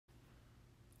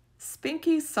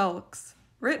Spinky Sulks,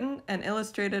 written and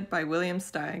illustrated by William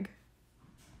Steig.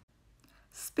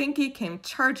 Spinky came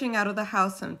charging out of the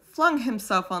house and flung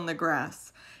himself on the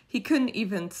grass. He couldn't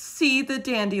even see the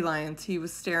dandelions he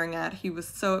was staring at. He was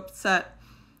so upset.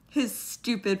 His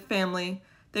stupid family.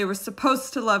 They were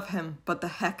supposed to love him, but the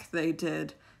heck they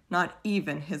did. Not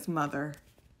even his mother.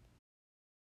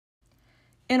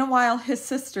 In a while, his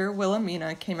sister,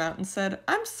 Wilhelmina, came out and said,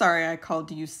 "I'm sorry I called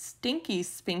you Stinky,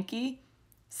 Spinky."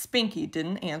 Spinky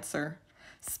didn't answer.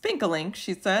 "Spinkalink,"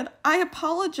 she said, "I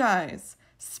apologize."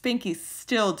 Spinky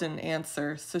still didn't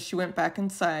answer, so she went back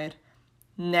inside.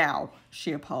 "Now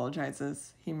she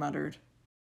apologizes," he muttered.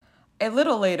 A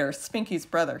little later, Spinky's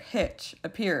brother, Hitch,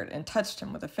 appeared and touched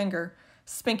him with a finger.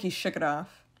 Spinky shook it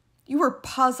off. "You were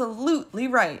positively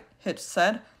right," Hitch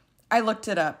said. "I looked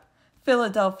it up.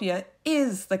 Philadelphia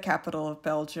is the capital of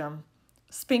Belgium."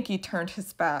 Spinky turned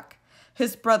his back.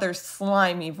 His brother's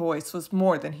slimy voice was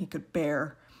more than he could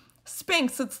bear.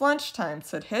 "Spinks, it's lunchtime,"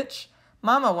 said Hitch.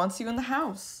 "Mama wants you in the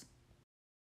house."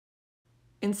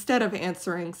 Instead of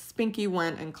answering, Spinky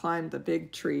went and climbed the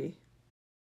big tree.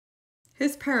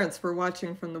 His parents were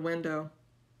watching from the window.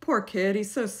 "Poor kid,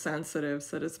 he's so sensitive,"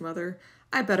 said his mother.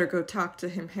 "I better go talk to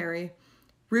him, Harry."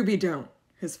 "Ruby, don't,"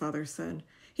 his father said.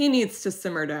 "He needs to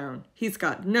simmer down. He's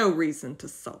got no reason to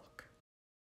sulk."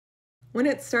 When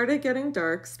it started getting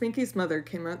dark, Spinky's mother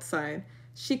came outside.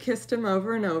 She kissed him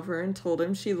over and over and told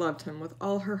him she loved him with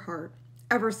all her heart,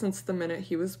 ever since the minute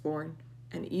he was born,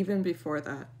 and even before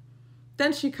that.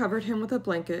 Then she covered him with a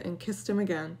blanket and kissed him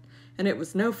again, and it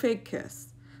was no fake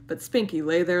kiss, but Spinky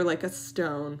lay there like a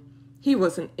stone. He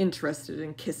wasn't interested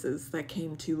in kisses that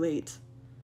came too late.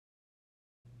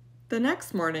 The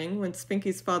next morning, when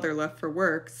Spinky's father left for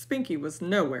work, Spinky was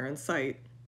nowhere in sight.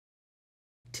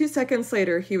 2 seconds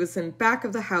later, he was in back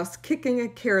of the house kicking a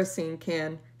kerosene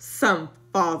can. "Some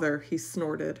father," he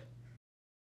snorted.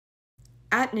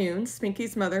 At noon,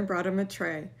 Spinky's mother brought him a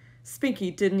tray.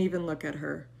 Spinky didn't even look at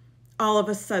her. All of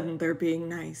a sudden, they're being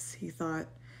nice, he thought.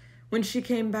 When she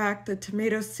came back, the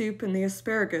tomato soup and the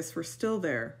asparagus were still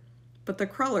there, but the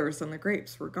crullers and the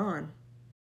grapes were gone.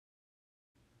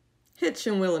 Hitch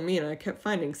and Wilhelmina kept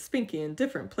finding Spinky in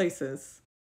different places.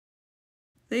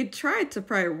 They'd tried to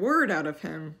pry a word out of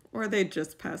him, or they'd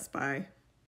just pass by.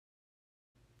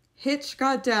 Hitch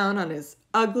got down on his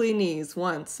ugly knees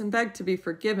once and begged to be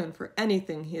forgiven for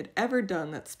anything he had ever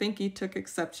done that Spinky took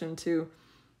exception to.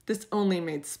 This only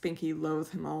made Spinky loathe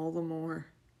him all the more.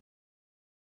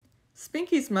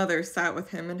 Spinky's mother sat with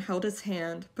him and held his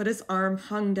hand, but his arm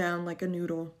hung down like a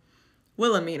noodle.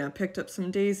 Wilhelmina picked up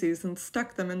some daisies and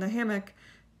stuck them in the hammock.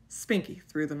 Spinky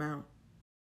threw them out.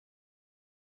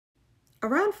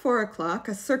 Around 4 o'clock,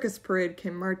 a circus parade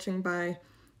came marching by.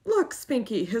 "Look,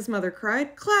 Spinky," his mother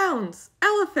cried. "Clowns!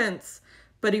 Elephants!"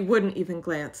 But he wouldn't even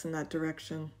glance in that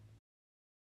direction.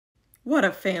 What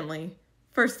a family!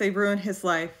 First they ruin his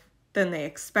life, then they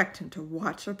expect him to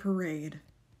watch a parade.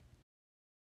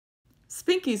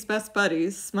 Spinky's best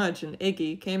buddies, Smudge and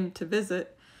Iggy, came to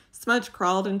visit. Smudge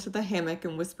crawled into the hammock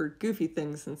and whispered goofy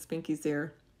things in Spinky's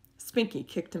ear. Spinky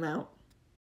kicked him out.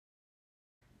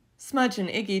 Smudge and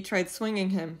Iggy tried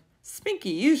swinging him. Spinky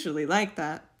usually liked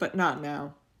that, but not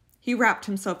now. He wrapped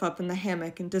himself up in the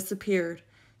hammock and disappeared,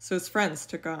 so his friends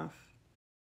took off.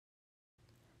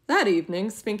 That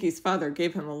evening, Spinky's father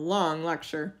gave him a long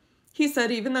lecture. He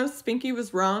said even though Spinky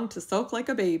was wrong to sulk like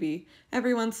a baby,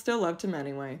 everyone still loved him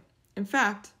anyway. In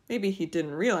fact, maybe he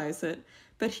didn't realize it,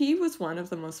 but he was one of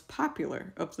the most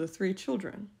popular of the 3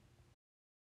 children.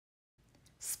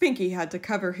 Spinky had to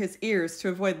cover his ears to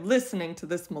avoid listening to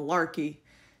this malarkey.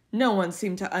 No one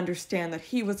seemed to understand that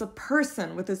he was a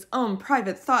person with his own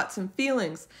private thoughts and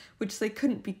feelings, which they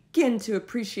couldn't begin to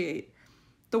appreciate.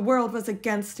 The world was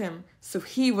against him, so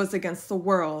he was against the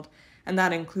world, and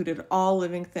that included all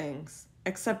living things,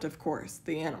 except, of course,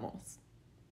 the animals.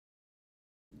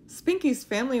 Spinky's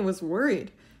family was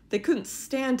worried. They couldn't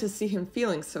stand to see him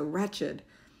feeling so wretched.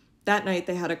 That night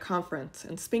they had a conference,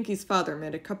 and Spinky's father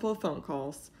made a couple of phone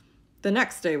calls. The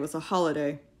next day was a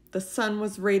holiday. The sun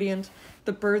was radiant,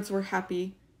 the birds were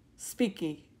happy.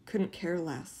 Spinky couldn't care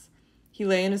less. He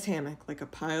lay in his hammock like a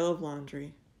pile of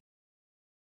laundry.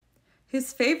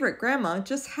 His favorite grandma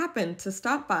just happened to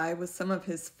stop by with some of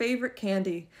his favorite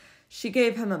candy. She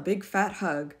gave him a big fat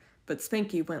hug, but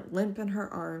Spinky went limp in her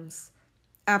arms.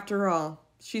 After all,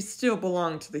 she still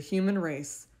belonged to the human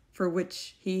race, for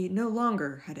which he no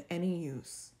longer had any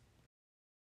use.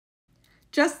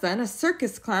 Just then, a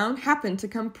circus clown happened to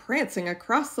come prancing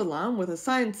across the lawn with a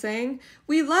sign saying,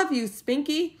 "We love you,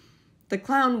 Spinky." The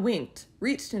clown winked,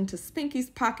 reached into Spinky's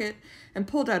pocket, and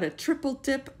pulled out a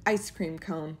triple-dip ice cream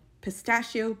cone.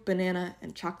 pistachio, banana,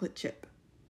 and chocolate chip.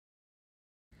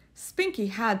 Spinky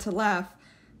had to laugh,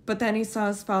 but then he saw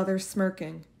his father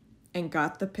smirking and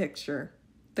got the picture.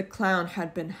 The clown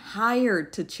had been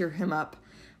hired to cheer him up.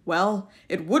 Well,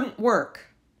 it wouldn't work.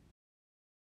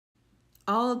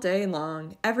 All day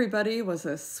long, everybody was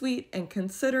as sweet and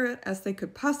considerate as they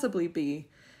could possibly be.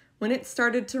 When it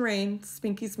started to rain,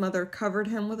 Spinky's mother covered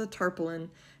him with a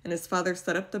tarpaulin, and his father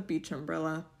set up the beach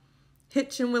umbrella.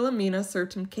 Hitch and Wilhelmina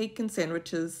served him cake and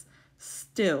sandwiches.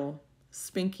 Still,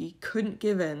 Spinky couldn't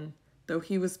give in, though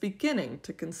he was beginning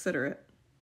to consider it.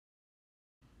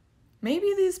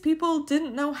 Maybe these people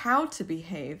didn't know how to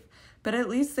behave, but at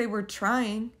least they were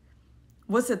trying.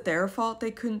 Was it their fault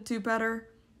they couldn't do better?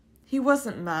 He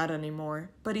wasn't mad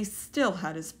anymore, but he still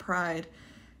had his pride.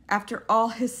 After all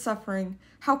his suffering,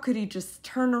 how could he just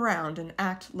turn around and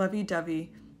act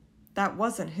lovey-dovey? That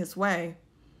wasn't his way.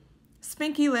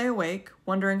 Spinky lay awake,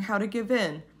 wondering how to give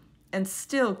in and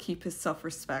still keep his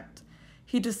self-respect.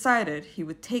 He decided he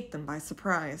would take them by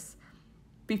surprise.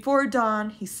 Before dawn,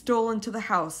 he stole into the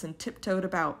house and tiptoed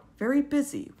about, very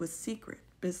busy with secret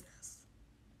business.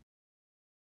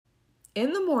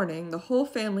 In the morning, the whole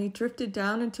family drifted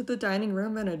down into the dining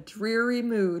room in a dreary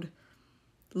mood.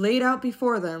 Laid out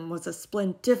before them was a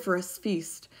splendiferous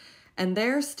feast, and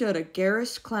there stood a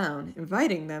garish clown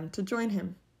inviting them to join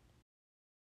him.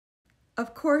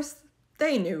 Of course,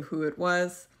 they knew who it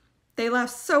was. They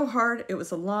laughed so hard it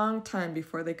was a long time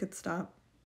before they could stop.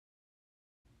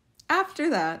 After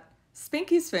that,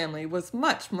 Spinky's family was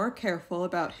much more careful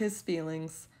about his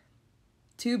feelings.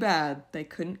 Too bad they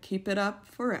couldn't keep it up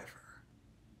forever.